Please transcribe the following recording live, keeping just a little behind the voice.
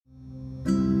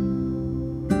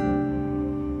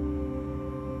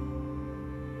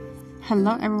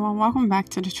Hello, everyone. Welcome back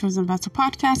to the Chosen Vessel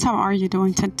Podcast. How are you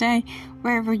doing today?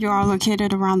 Wherever you are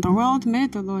located around the world, may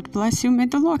the Lord bless you. May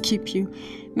the Lord keep you.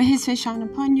 May His face shine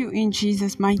upon you in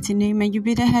Jesus' mighty name. May you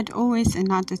be the head always and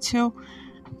not the tail.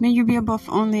 May you be above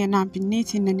only and not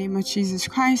beneath. In the name of Jesus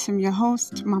Christ, I'm your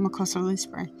host, Mama Kosso. Let's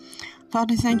pray.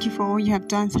 Father, thank you for all you have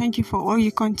done. Thank you for all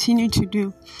you continue to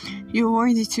do. You are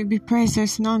worthy to be praised.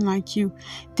 There's none like you.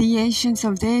 The Ancients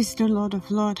of Days, the Lord of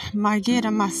Lords.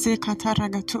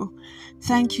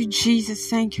 Thank you, Jesus.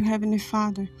 Thank you, Heavenly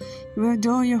Father. We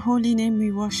adore your holy name.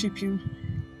 We worship you.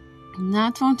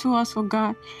 Not unto us, O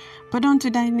God, but unto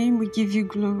thy name we give you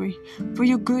glory. For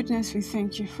your goodness we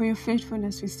thank you. For your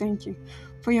faithfulness we thank you.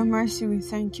 For your mercy we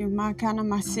thank you.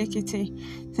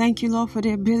 Thank you, Lord, for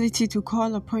the ability to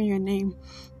call upon your name.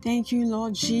 Thank you,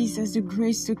 Lord Jesus, the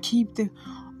grace to keep the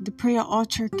prayer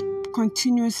altar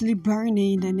continuously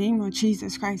burning in the name of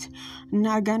Jesus Christ. To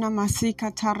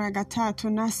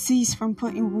not cease from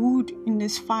putting wood in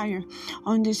this fire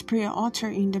on this prayer altar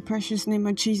in the precious name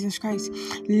of Jesus Christ.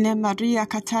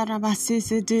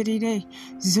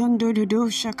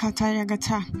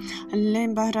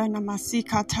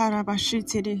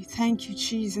 Thank you,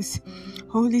 Jesus.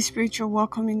 Holy Spirit, you're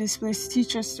welcome in this place.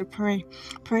 Teach us to pray.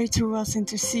 Pray through us,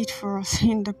 intercede for us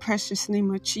in the precious name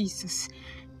of Jesus.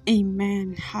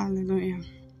 Amen. Hallelujah.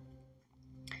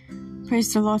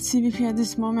 Praise the Lord. CVP at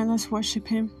this moment, let's worship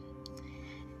Him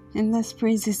and let's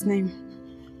praise His name.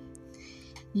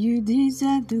 You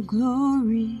deserve the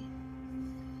glory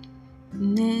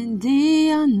and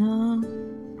the honor.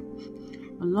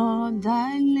 Lord,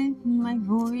 I lift my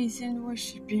voice and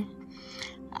worship you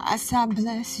as I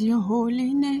bless your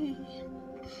holy name.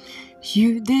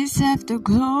 You deserve the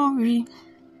glory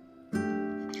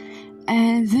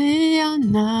and the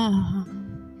honor.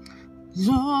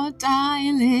 Lord,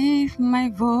 I lift my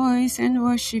voice and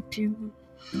worship you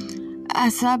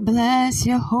as I bless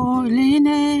your holy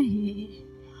name.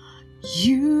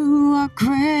 You are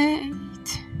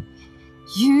great.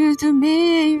 You do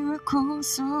miracles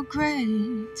so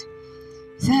great.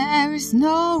 There is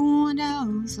no one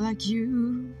else like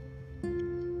you.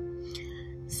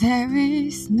 There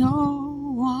is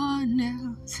no one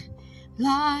else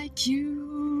like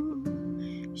you.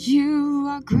 You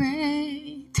are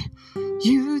great.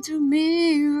 You do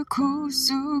miracles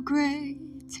so great.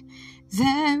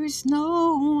 There is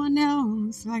no one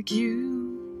else like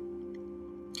you.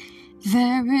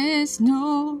 There is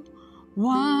no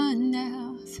one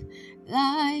else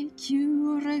like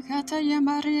you.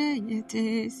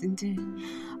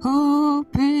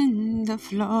 Open the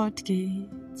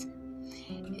floodgates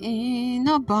in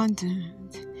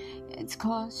abundance. It's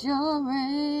cause your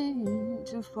rain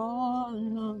to fall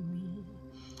on me.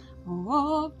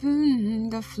 Open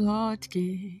the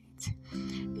floodgates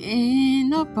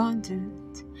in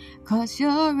abundance, cause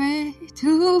you're ready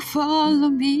to follow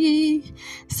me.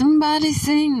 Somebody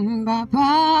sing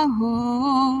Baba,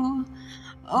 oh,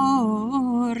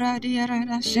 oh, radia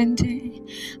shente,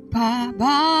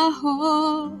 Baba,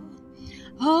 oh,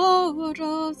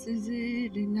 roses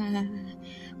in night.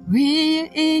 We're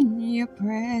in your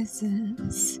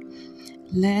presence.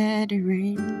 Let it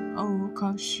rain, oh,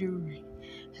 cause you rain.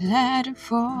 Let it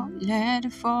fall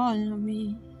on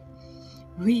me.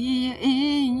 We are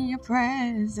in your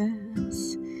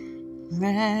presence.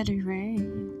 Let it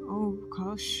rain, oh,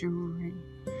 cause you rain.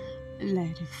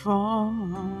 Let it fall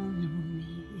on me.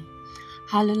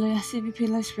 Hallelujah. CVP,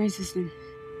 let's praise His name.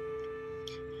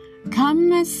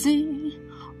 Come and see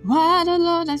what the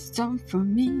Lord has done for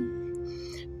me.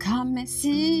 Come and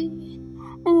see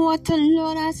what the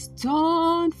Lord has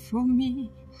done for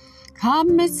me.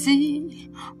 Come and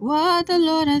see what the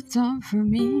Lord has done for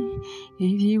me.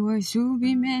 If He were to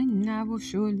be man, I will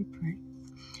surely pray.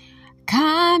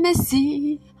 Come and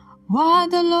see what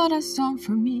the Lord has done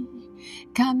for me.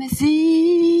 Come and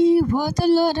see what the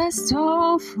Lord has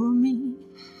done for me.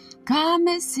 Come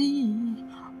and see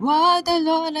what the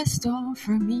Lord has done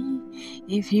for me.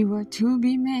 If He were to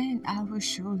be man, I will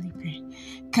surely pray.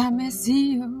 Come and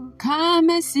see, oh, come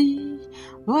and see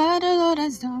what the Lord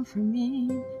has done for me.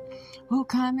 Oh,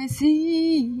 come and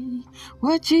see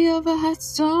what Jehovah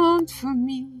has done for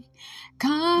me.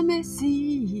 Come and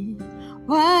see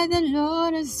what the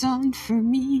Lord has done for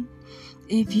me.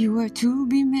 If you were to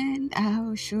be man, I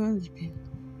will surely be.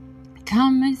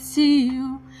 Come and see,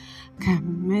 oh,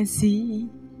 come and see.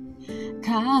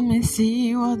 Come and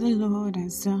see what the Lord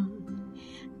has done.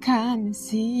 Come and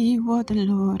see what the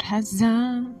Lord has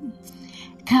done.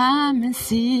 Come and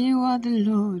see what the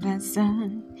Lord has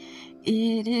done.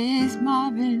 It is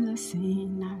marvelous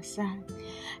in our sight.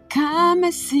 Come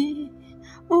and see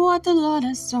what the Lord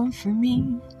has done for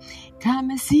me.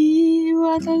 Come and see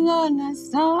what the Lord has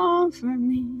done for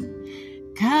me.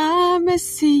 Come and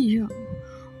see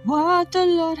what the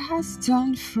Lord has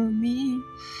done for me.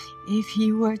 If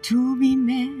he were to be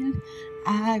man,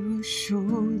 I will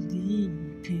surely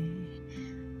pay.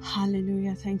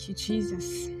 Hallelujah. Thank you,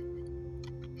 Jesus.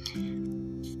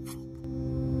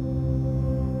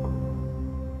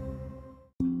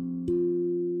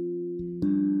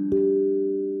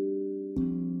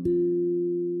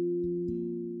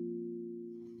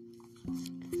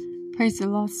 Praise the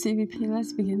Lord, CVP.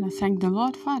 Let's begin to thank the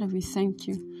Lord. Father, we thank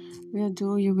you. We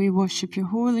adore you. We worship your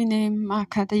holy name. Holy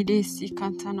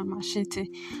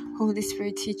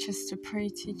Spirit, teach us to pray.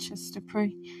 Teach us to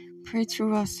pray. Pray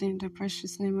through us in the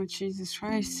precious name of Jesus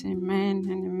Christ. Amen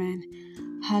and amen.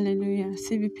 Hallelujah.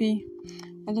 CVP,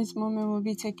 at this moment we'll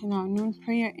be taking our noon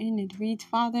prayer in. It reads,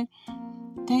 Father,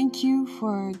 thank you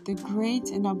for the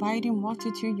great and abiding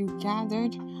multitude you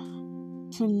gathered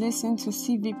to listen to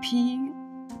CVP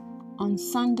on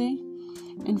Sunday,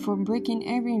 and for breaking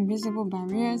every invisible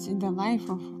barriers in the life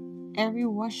of every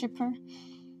worshiper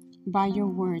by your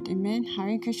word. Amen. Our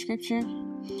anchor scripture,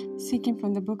 seeking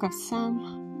from the book of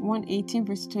Psalm 118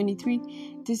 verse 23.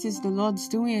 This is the Lord's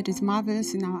doing. It is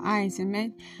marvelous in our eyes.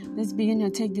 Amen. Let's begin to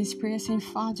take this prayer, saying,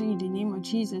 Father, in the name of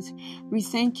Jesus, we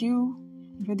thank you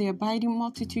for the abiding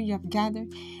multitude you have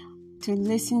gathered to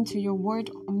listen to your word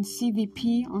on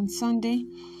CVP on Sunday.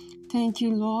 Thank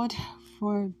you, Lord,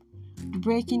 for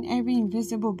breaking every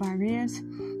invisible barriers.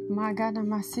 My God,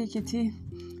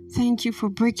 thank you for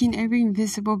breaking every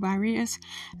invisible barriers.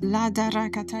 By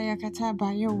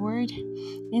your word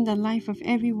in the life of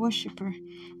every worshiper.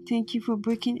 Thank you for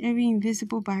breaking every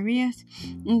invisible barriers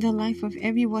in the life of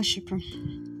every worshiper.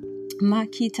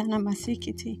 Makita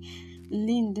namasikiti.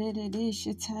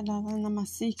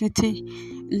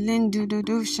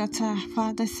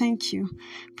 Father, thank you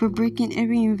for breaking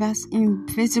every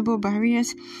invisible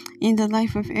barriers in the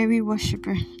life of every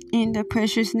worshiper. In the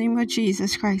precious name of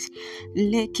Jesus Christ.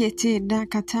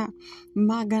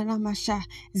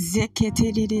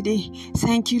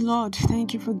 Thank you, Lord.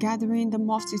 Thank you for gathering the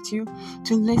multitude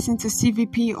to listen to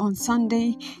CVP on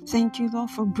Sunday. Thank you, Lord,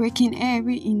 for breaking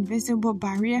every invisible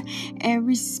barrier,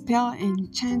 every spell and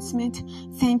enchantment.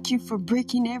 Thank you for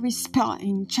breaking every spell and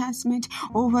enchantment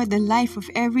over the life of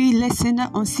every listener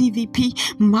on CVP.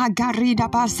 Margarida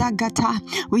Bazagata.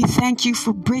 We thank you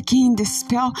for breaking the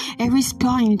spell, every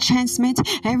spell and enchantment,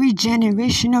 every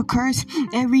generational curse,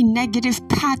 every negative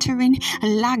pattern.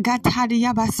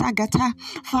 Lagataria Basagata.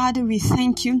 Father, we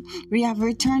thank you. We have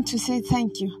returned to say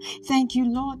thank you. Thank you,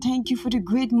 Lord. Thank you for the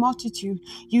great multitude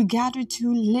you gathered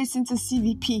to listen to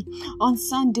CVP on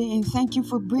Sunday, and thank you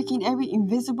for breaking every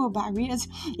invisible barriers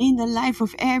in the life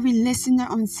of every listener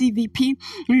on CVP.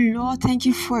 Lord, thank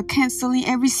you for canceling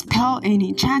every spell and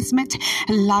enchantment.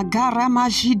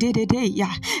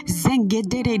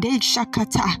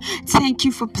 Thank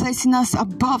you for placing us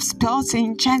above spells and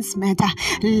enchantment.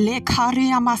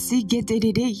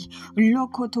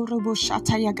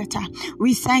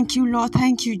 We thank you, Lord.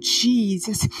 Thank you,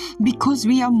 Jesus, because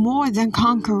we are more than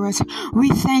conquerors. We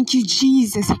thank you,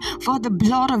 Jesus, for the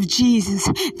blood of Jesus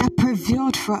that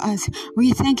prevailed for us.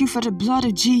 We thank you for the blood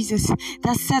of Jesus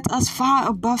that set us far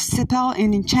above spell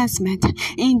and enchantment.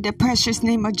 In the precious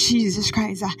name of Jesus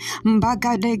Christ.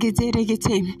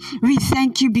 We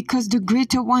thank you because the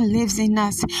greater one lives in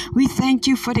us. We thank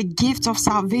you for the gift of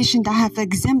salvation that have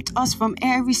exempt us from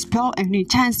every spell and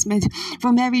enchantment,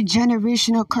 from every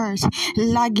generational curse.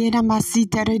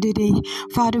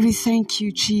 Father, we thank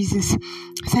you, Jesus.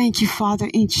 Thank you, Father.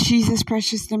 In Jesus'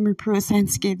 precious name we pray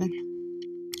thanksgiving.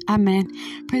 Amen.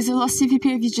 Praise the Lord.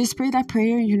 CVP, if you just pray that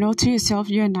prayer, you know to yourself,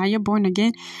 you're born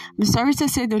again. I'm sorry to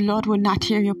say the Lord will not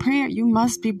hear your prayer. You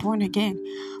must be born again.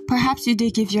 Perhaps you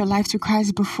did give your life to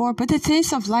Christ before, but the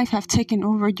things of life have taken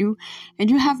over you and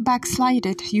you have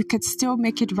backslided. You could still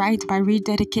make it right by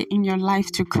rededicating your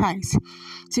life to Christ.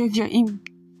 So if you're in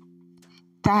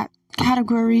that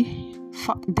category,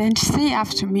 then say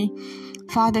after me,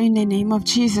 Father, in the name of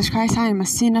Jesus Christ, I am a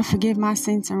sinner. Forgive my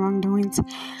sins and wrongdoings.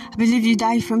 I believe you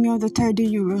died for me on the third day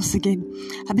you rose again.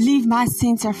 I believe my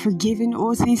sins are forgiven.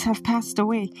 All things have passed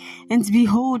away. And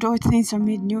behold, all things are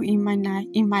made new in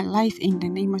my life in the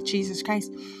name of Jesus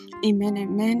Christ. Amen,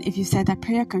 amen. If you said that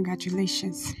prayer,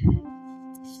 congratulations.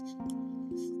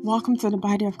 Welcome to the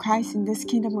body of Christ. In this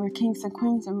kingdom, we're kings and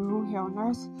queens and we rule here on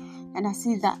earth. And I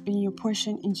see that being your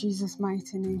portion in Jesus'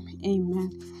 mighty name.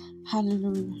 Amen.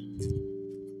 Hallelujah.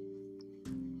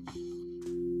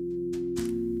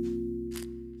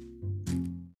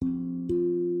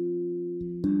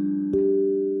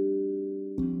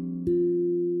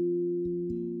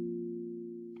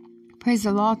 Praise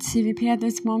the Lord, CVP. At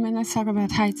this moment, let's talk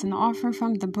about tithes and offering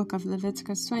from the book of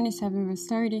Leviticus 27, verse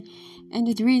 30. And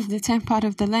it reads, the tenth part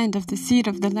of the land, of the seed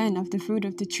of the land, of the fruit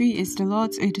of the tree is the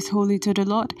Lord's. It is holy to the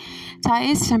Lord.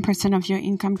 Tithe is 10% of your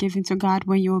income given to God.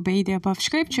 When you obey the above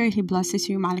scripture, He blesses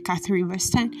you. Malachi 3, verse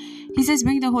 10. He says,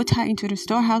 bring the whole tithe into the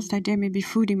storehouse, that there may be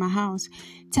food in my house.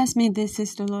 Test me, this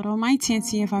is the Lord Almighty, and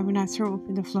see if I will not throw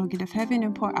open the floodgate of heaven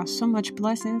and pour out so much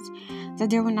blessings that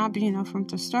there will not be enough room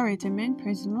to store it. Amen.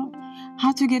 Praise the Lord.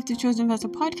 How to give to Chosen Vessel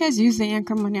Podcast. Use the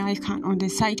Anchor Money icon on the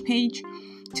site page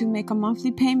to make a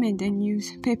monthly payment, and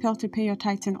use PayPal to pay your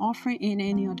tithes and offering and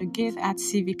any other gift at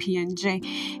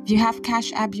CVPNJ. If you have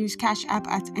Cash App, use Cash App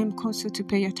at MCOSO to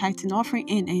pay your tithes and offering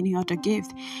and any other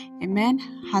gift. Amen.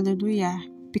 Hallelujah.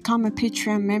 Become a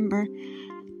Patreon member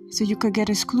so you could get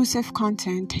exclusive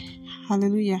content.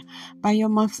 Hallelujah. By your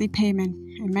monthly payment.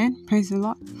 Amen. Praise the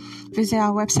Lord. Visit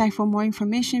our website for more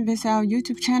information. Visit our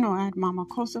YouTube channel at Mama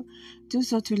Kosso. Do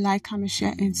so to like, comment,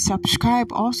 share, and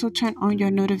subscribe. Also turn on your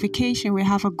notification. We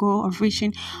have a goal of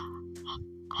reaching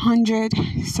 100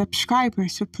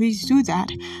 subscribers. So please do that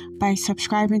by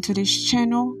subscribing to this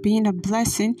channel, being a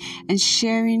blessing, and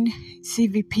sharing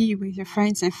CVP with your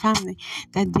friends and family,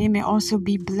 that they may also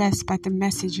be blessed by the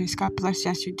messages. God bless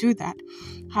you as you do that.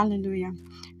 Hallelujah.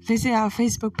 Visit our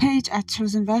Facebook page at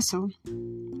Chosen Vessel.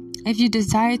 If you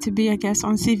desire to be a guest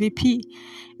on CVP,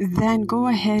 then go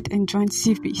ahead and join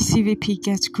CVP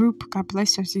Guest Group. God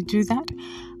bless you as you do that.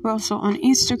 We're also on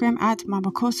Instagram at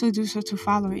Mama Kosso. Do so to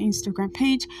follow our Instagram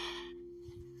page.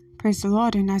 Praise the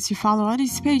Lord. And as you follow all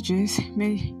these pages,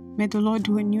 may the Lord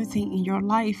do a new thing in your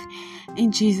life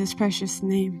in Jesus' precious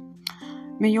name.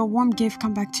 May your warm gift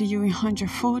come back to you in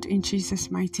 100-fold in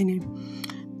Jesus' mighty name.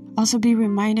 Also be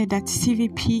reminded that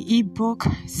CVP ebook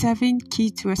 7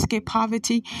 Key to Escape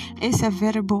Poverty is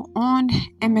available on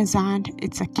Amazon.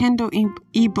 It's a Kindle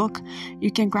ebook.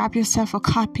 You can grab yourself a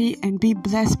copy and be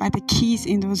blessed by the keys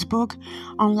in those books.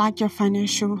 Unlock your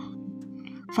financial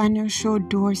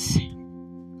doors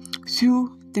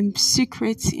through the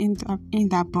secrets in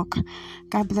that book.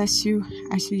 God bless you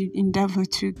as you endeavor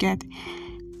to get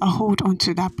a hold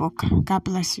onto that book. God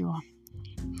bless you all.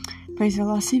 Praise the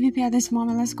Lord. CVP, at this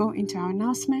moment, let's go into our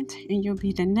announcement, and you'll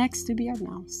be the next to be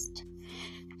announced.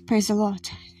 Praise the Lord.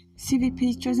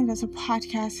 CVP, Chosen Vessel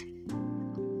Podcast,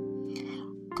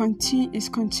 is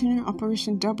continuing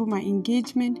Operation Double My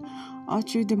Engagement all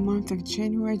through the month of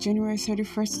January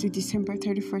 31st to December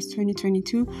 31st,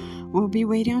 2022. We'll be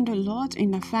waiting on the Lord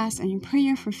in a fast and in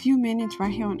prayer for a few minutes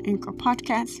right here on Anchor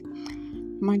Podcast,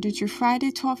 Monday through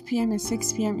Friday, 12 p.m. and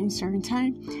 6 p.m. Eastern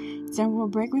Time. Then we'll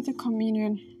break with the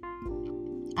communion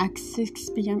at 6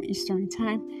 p.m. Eastern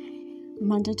Time,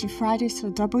 Monday to Friday. So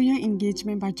double your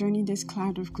engagement by joining this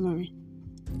cloud of glory.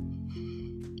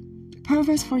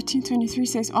 Proverbs 14:23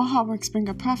 says, all hard work brings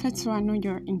a profit, so I know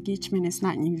your engagement is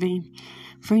not in vain.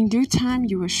 For in due time,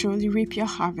 you will surely reap your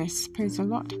harvest. Praise the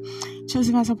Lord.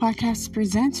 Chosen Vessel Podcast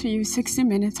presents for you 60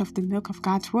 minutes of the milk of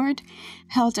God's Word,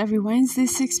 held every Wednesday,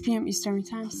 6 p.m. Eastern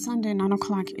Time, Sunday, 9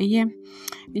 o'clock a.m.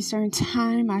 Eastern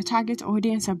Time. Our target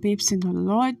audience are babes in the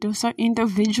Lord. Those are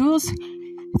individuals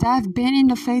that have been in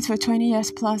the faith for 20 years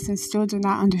plus and still do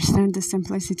not understand the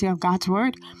simplicity of God's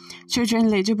Word. Children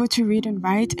eligible to read and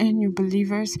write, and new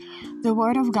believers. The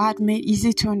Word of God made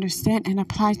easy to understand and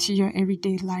apply to your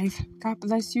everyday life. God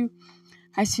bless you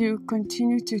as you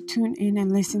continue to tune in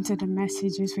and listen to the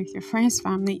messages with your friends,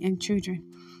 family, and children.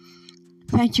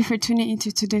 Thank you for tuning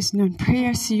into today's noon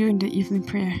prayer. See you in the evening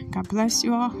prayer. God bless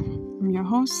you all. I'm your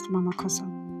host, Mama Kosso.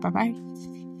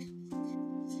 Bye-bye.